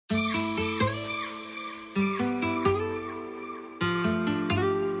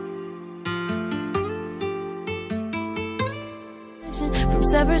from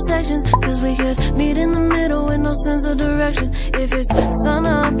separate sections, cause we could meet in the middle with no sense of direction. If it's sun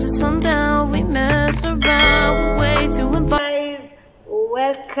up to sundown, we mess around, we're way too involved. Guys,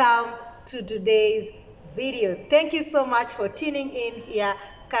 welcome to today's video. Thank you so much for tuning in here.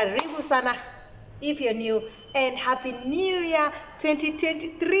 Karibu sana if you're new, and happy new year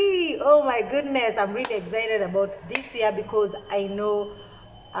 2023. Oh my goodness, I'm really excited about this year because I know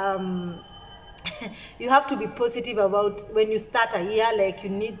you have to be positive about when you start a year. Like, you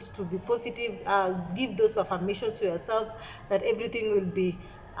need to be positive, give those affirmations to yourself that everything will be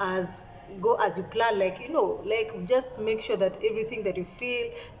as you plan. Like, you know, like, just make sure that everything that you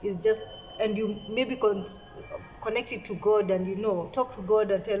feel is just, and you maybe connect it to God, and, you know, talk to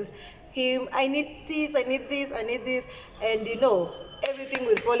God and tell him, I need this, I need this, I need this, and, you know, everything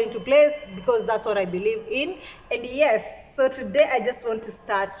will fall into place, because that's what I believe in. And yes, so today I just want to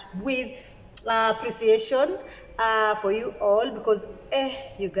start with appreciation for you all, because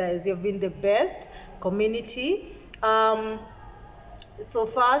you guys, you've been the best community. So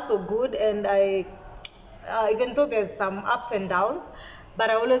far so good, and I even though there's some ups and downs, but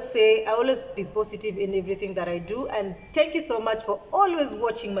I always be positive in everything that I do. And thank you so much for always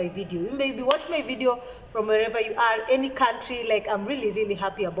watching my video. You may be watching my video from wherever you are, any country. Like, I'm really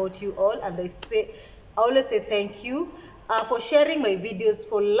happy about you all, and I always say thank you for sharing my videos,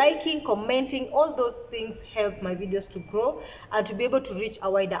 for liking, commenting. All those things help my videos to grow and to be able to reach a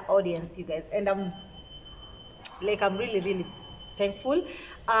wider audience, you guys. And I'm really thankful.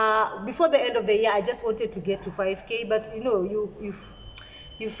 Before the end of the year, I just wanted to get to 5K, but you know,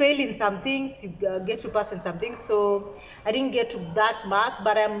 you fail in some things, you get to pass in some things, so I didn't get to that mark.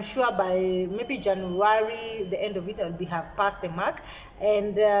 But I'm sure by maybe January, the end of it, I'll have passed the mark.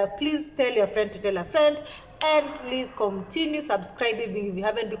 And please tell your friend to tell a friend, and please continue subscribing if you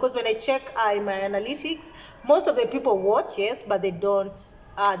haven't, because when I check my analytics, most of the people watch, yes, but they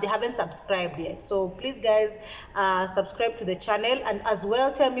haven't subscribed yet. So please, guys, subscribe to the channel, and as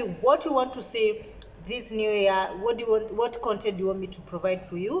well tell me what you want to see this new year. What content do you want me to provide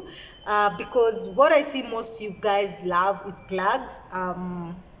for you? Because what I see most you guys love is plugs.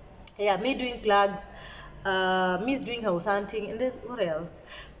 Yeah, me doing plugs, me doing house hunting, and then what else?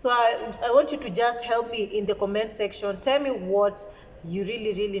 So I want you to just help me in the comment section. Tell me what you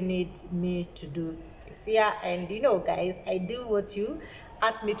really need me to do this year. And you know, guys, I do what you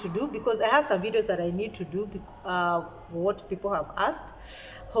ask me to do, because I have some videos that I need to do what people have asked,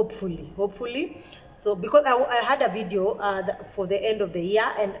 hopefully. So because I had a video for the end of the year,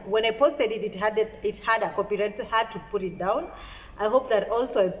 and when I posted it, it had a copyright, so I had to put it down. I hope that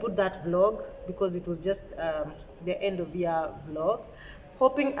also I put that vlog, because it was just the end of year vlog.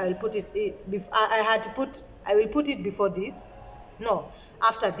 Hoping I'll put it I will put it before this. No,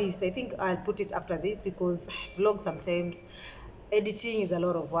 after this. I think I'll put it after this, because vlog sometimes editing is a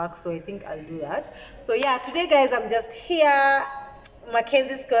lot of work, so I think I'll do that. So yeah, today, guys, I'm just here,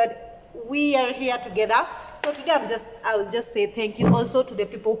 Mackenzie's Skirt. We are here together. So today I'll just say thank you also to the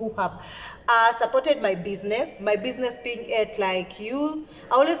people who have supported my business being it, like you.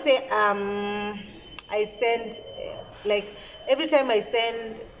 I always say I send, like, every time I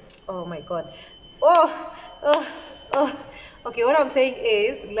send, oh my god, okay, what I'm saying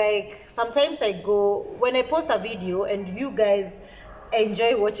is, like, sometimes I go, when I post a video and you guys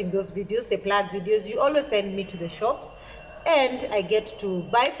enjoy watching those videos, the plug videos, you always send me to the shops, and I get to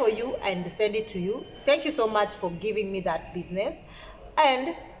buy for you and send it to you. Thank you so much for giving me that business.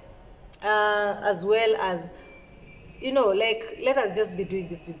 And as well as, you know, like, let us just be doing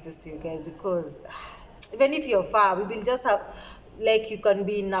this business to you guys, because even if you're far, we will just have, like, you can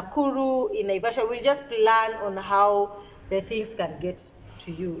be in Nakuru, in Naivasha, we'll just plan on how the things can get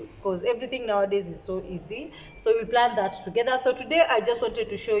to you, because everything nowadays is so easy. So we plan that together. So today I just wanted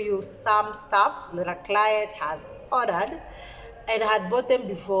to show you some stuff that a client has ordered and had bought them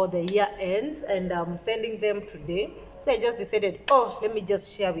before the year ends, and I'm sending them today. So I just decided, let me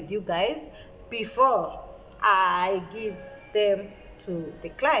just share with you guys before I give them to the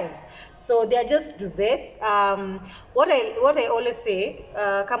clients. So they are just duvets. What I always say,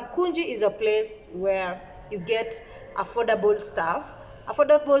 Kamkunji is a place where you get affordable stuff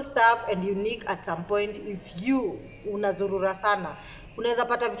and unique at some point. If you unazurura sana, unaweza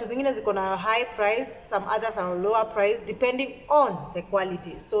pata vitu zingine ziko na high price, some others are lower price, depending on the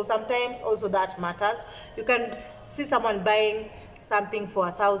quality. So sometimes also that matters. You can see someone buying something for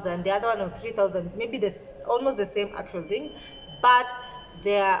 1,000, the other one of 3,000, maybe this almost the same actual thing, but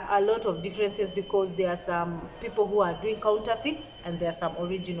there are a lot of differences, because there are some people who are doing counterfeits and there are some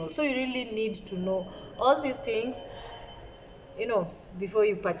original. So you really need to know all these things, you know, before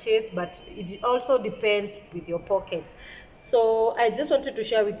you purchase, but it also depends with your pockets. So I just wanted to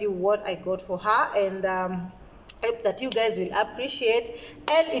share with you what I got for her, and hope that you guys will appreciate.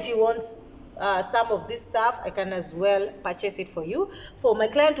 And if you want some of this stuff, I can as well purchase it for you. For my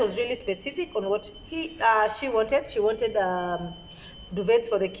client was really specific on what she wanted. She wanted duvets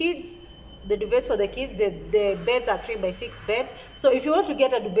for the kids. The duvets for the kids, the beds are 3x6 bed. So if you want to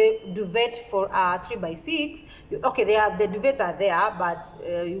get a duvet for 3x6, okay, the duvets are there, but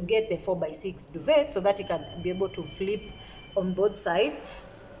you get the 4x6 duvet so that you can be able to flip on both sides.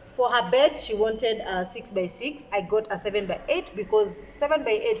 For her bed, she wanted a 6x6. I got a 7x8 because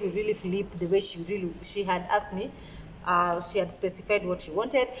 7x8 will really flip the way she had asked me. She had specified what she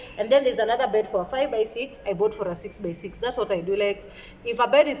wanted. And then there's another bed for a 5x6. I bought for a 6x6. That's what I do. Like if a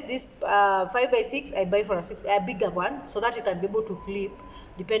bed is this 5x6, I buy for a bigger one so that you can be able to flip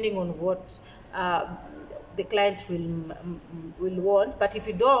depending on what the client will want. But if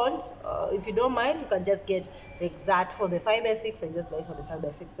you don't mind, you can just get the exact for the 5x6 and just buy for the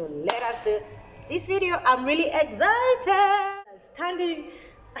 5x6. So let us do this video. I'm really excited. Standing,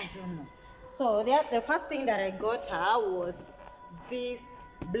 I don't know. So the first thing that I got her was this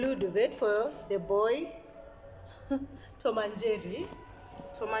blue duvet for the boy, Tom and Jerry.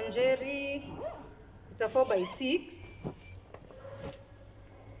 Tom and Jerry, it's a 4x6.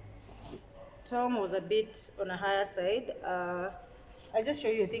 Tom was a bit on a higher side. I'll just show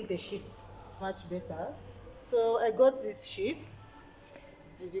you. I think the sheets is much better. So I got these sheets,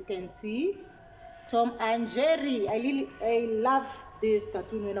 as you can see. Tom and Jerry. I loved this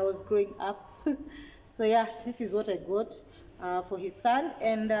cartoon when I was growing up. So yeah, this is what I got for his son.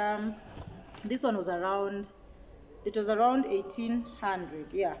 And this one was around, it was around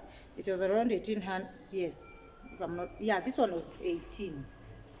 1800. Yeah, it was around 1800. Yes, if I'm not, yeah, this one was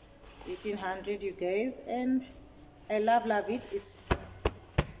 1800, you guys. And I love it.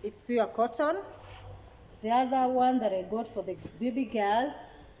 It's pure cotton. The other one that I got for the baby girl,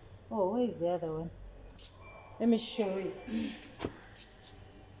 oh, where is the other one? Let me show you.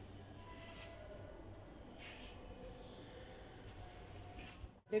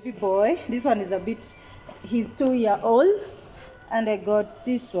 Baby boy, this one is a bit, he's 2-year-old, and I got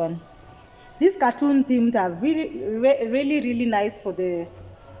this one. These cartoon themed are really nice for the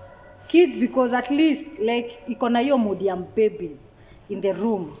kids, because at least like ikona hiyo mood ya babies in the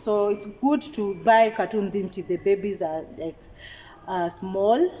room. So it's good to buy cartoon themed if the babies are like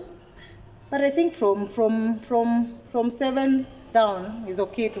small. But I think from 7 down is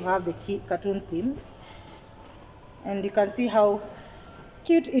okay to have the cartoon theme. And you can see how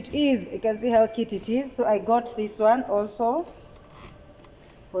cute it is. You can see how cute it is. So I got this one also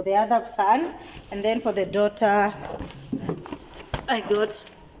for the other son. And then for the daughter, I got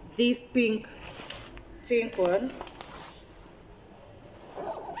this pink one.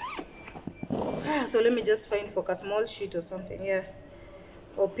 So let me just find for a small sheet or something here,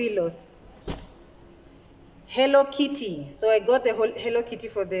 or pillows. Hello Kitty. So I got the whole Hello Kitty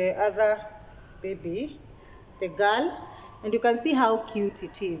for the other baby, the girl, and you can see how cute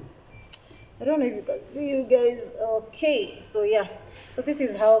it is. I don't know if you can see, you guys. Okay, so yeah, so this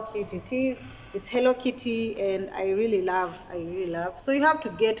is how cute it is. It's Hello Kitty, and I really love. So you have to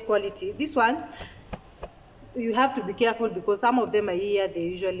get quality. These ones, you have to be careful because some of them are here, they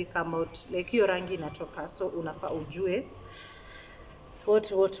usually come out like hiyo rangi inatoka, so unafaa ujue what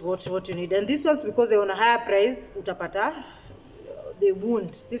you need. And these ones, because they're on a higher price, utapata they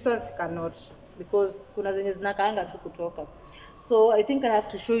won't. These ones cannot, because kuna zenye zinakaanga tu kutoka. So I think I have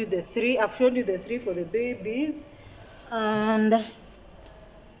to show you the 3. I've shown you the 3 for the babies, and I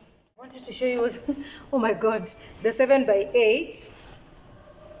wanted to show you was oh my god, the 7x8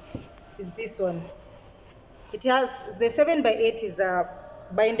 is this one. It has the 7x8 is a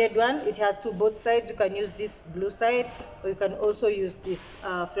binded one. It has both sides. You can use this blue side, or you can also use this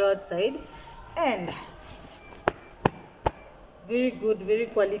flowered side. And very good, very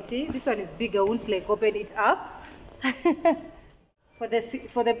quality. This one is big. I won't like open it up. for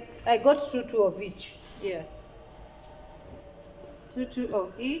the I got two of each. Yeah, two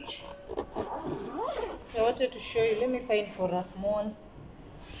of each. I wanted to show you. Let me find for a small.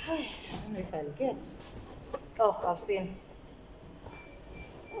 I don't know if I'll get. Oh, I've seen.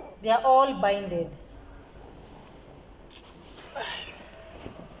 They are all binded.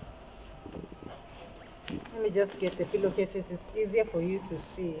 Let me just get the pillowcases. It's easier for you to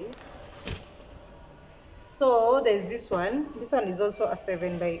see. So there's this one. This one is also a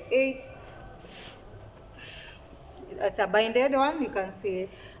 7x8. It's a binded one. You can see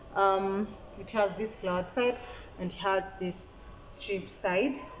it has this flowered side and it has this striped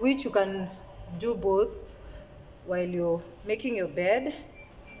side, which you can do both. while you're making your bed.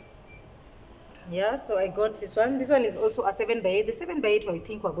 Yeah, so I got this one. This one is also a 7x8. The 7x8 I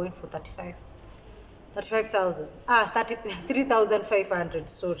think we're going for 35,000. 33,500.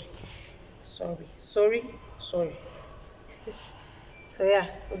 Sorry. So yeah,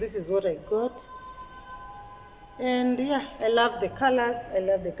 so this is what I got. And yeah, I love the colors.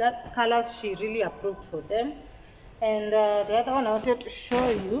 Colors. She really approved for them. And the other one I wanted to show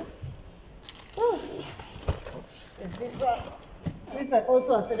you is this one. This is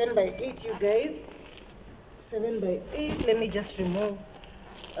also a 7x8, you guys. 7x8. Let me just remove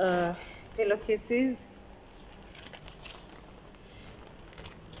pillowcases.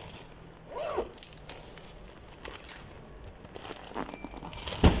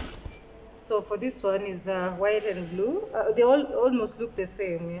 So for this one is white and blue. They all almost look the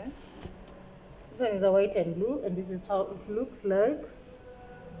same, yeah. This one is a white and blue, and this is how it looks like.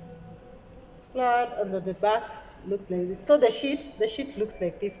 It's flat, and the back looks like this. So the sheet looks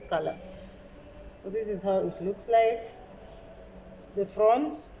like this color. So this is how it looks like. The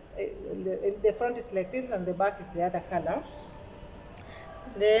front is like this, and the back is the other color.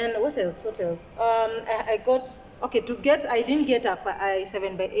 Then what else? I got, okay, I didn't get a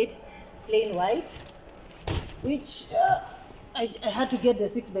 7x8 plain white, which I had to get the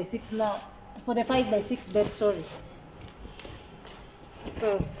 6x6 now for the 5x6 bed. Sorry.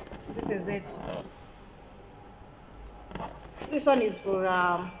 So this is it. This one is for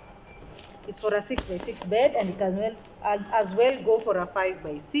it's for a 6x6 bed, and you can as well go for a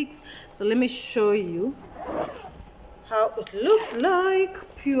 5x6. So let me show you how it looks like.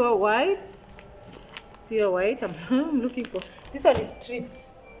 Pure white. I'm looking for, this one is stripped.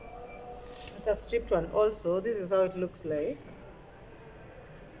 It's a stripped one also. This is how it looks like.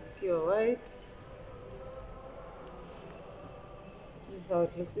 Pure white. This is how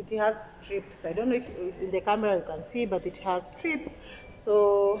it looks. It has strips. I don't know if in the camera you can see, but it has strips.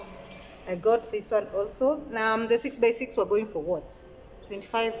 So I got this one also. Now the 6x6 we're going for what?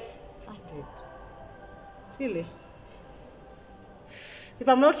 2,500. Really? If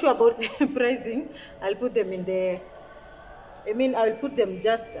I'm not sure about the pricing, I'll put them in the, I'll put them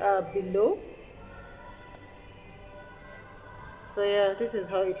just below. So yeah, this is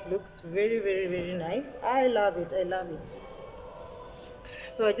how it looks. Very, very, very nice. I love it.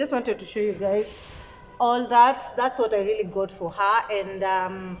 So I just wanted to show you guys all that. That's what I really got for her. And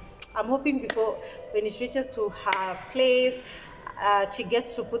I'm hoping before, when it reaches to her place, she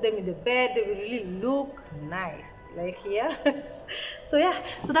gets to put them in the bed, they will really look nice, like here. So yeah,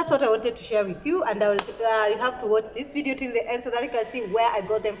 so that's what I wanted to share with you, and you have to watch this video till the end so that you can see where I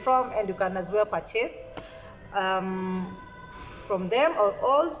got them from, and you can as well purchase from them. Or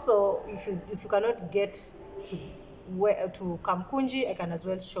also, if you cannot get to Kamkunji, I can as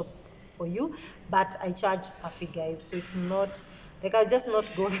well shop for you, but I charge a fee, guys, so it's not like I'll just not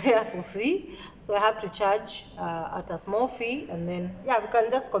go there for free. So I have to charge at a small fee, and then yeah, we can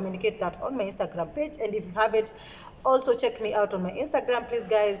just communicate that on my Instagram page. And if you haven't also check me out on my Instagram, please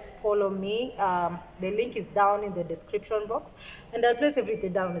guys follow me. The link is down in the description box, and I'll place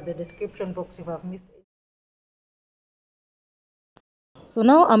everything down in the description box if I've missed it. So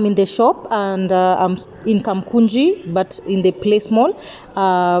now I'm in the shop, and I'm in Kamkunji, but in the Place Mall,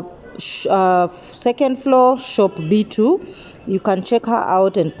 second floor, shop B2. You can check her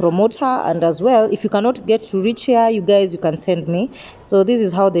out and promote her, and as well, if you cannot get to reach her, you guys, you can send me. So this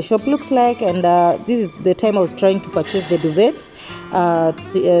is how the shop looks like, and this is the time I was trying to purchase the duvets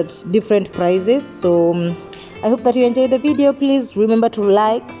at different prices. So I hope that you enjoy the video. Please remember to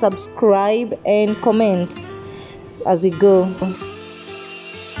like, subscribe, and comment as we go.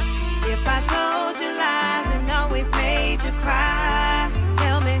 If I told you lies and always made you cry,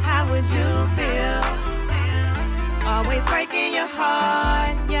 tell me, how would you feel? Always breaking your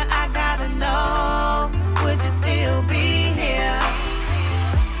heart, yeah, I gotta know, would you still be here?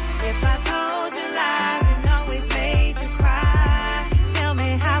 If I told you lies and always made you cry, tell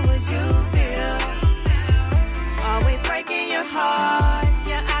me, how would you feel? Always breaking your heart,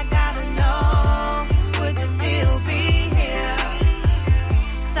 yeah, I gotta know, would you still be here?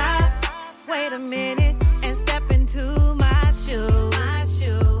 Stop, wait a minute, and step into my shoes.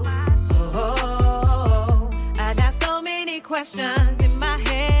 Questions in my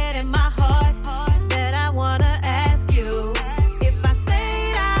head and my heart that I wanna ask you. If I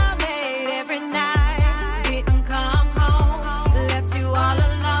stayed out late every night, didn't come home, left you all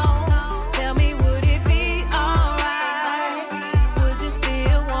alone, tell me, would it be alright? Would you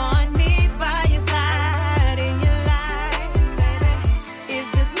still want me by your side in your life?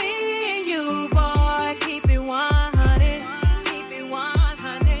 It's just me and you, boy, keep it 100, keep it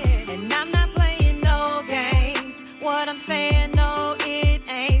 100. And I'm not playing no games,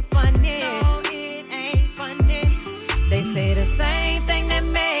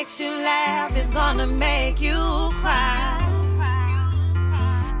 gonna make you cry.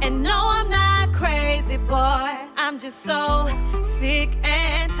 And no, I'm not crazy, boy, I'm just so sick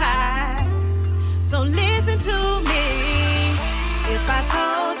and tired. So listen to me. If I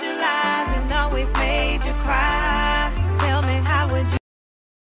told you lies and always made you cry, tell me how would you?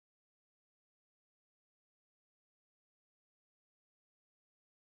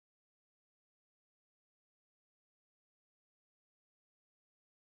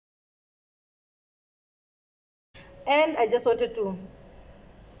 And I just wanted to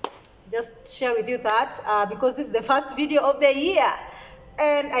just share with you that because this is the first video of the year,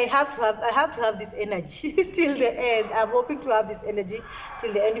 and I have to have this energy till the end. I'm hoping to have this energy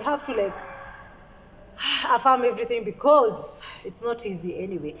till the end. You have to like affirm everything because it's not easy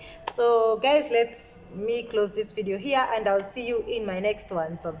anyway. So guys, let me close this video here, and I'll see you in my next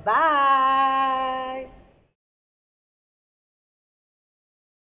one. Bye bye.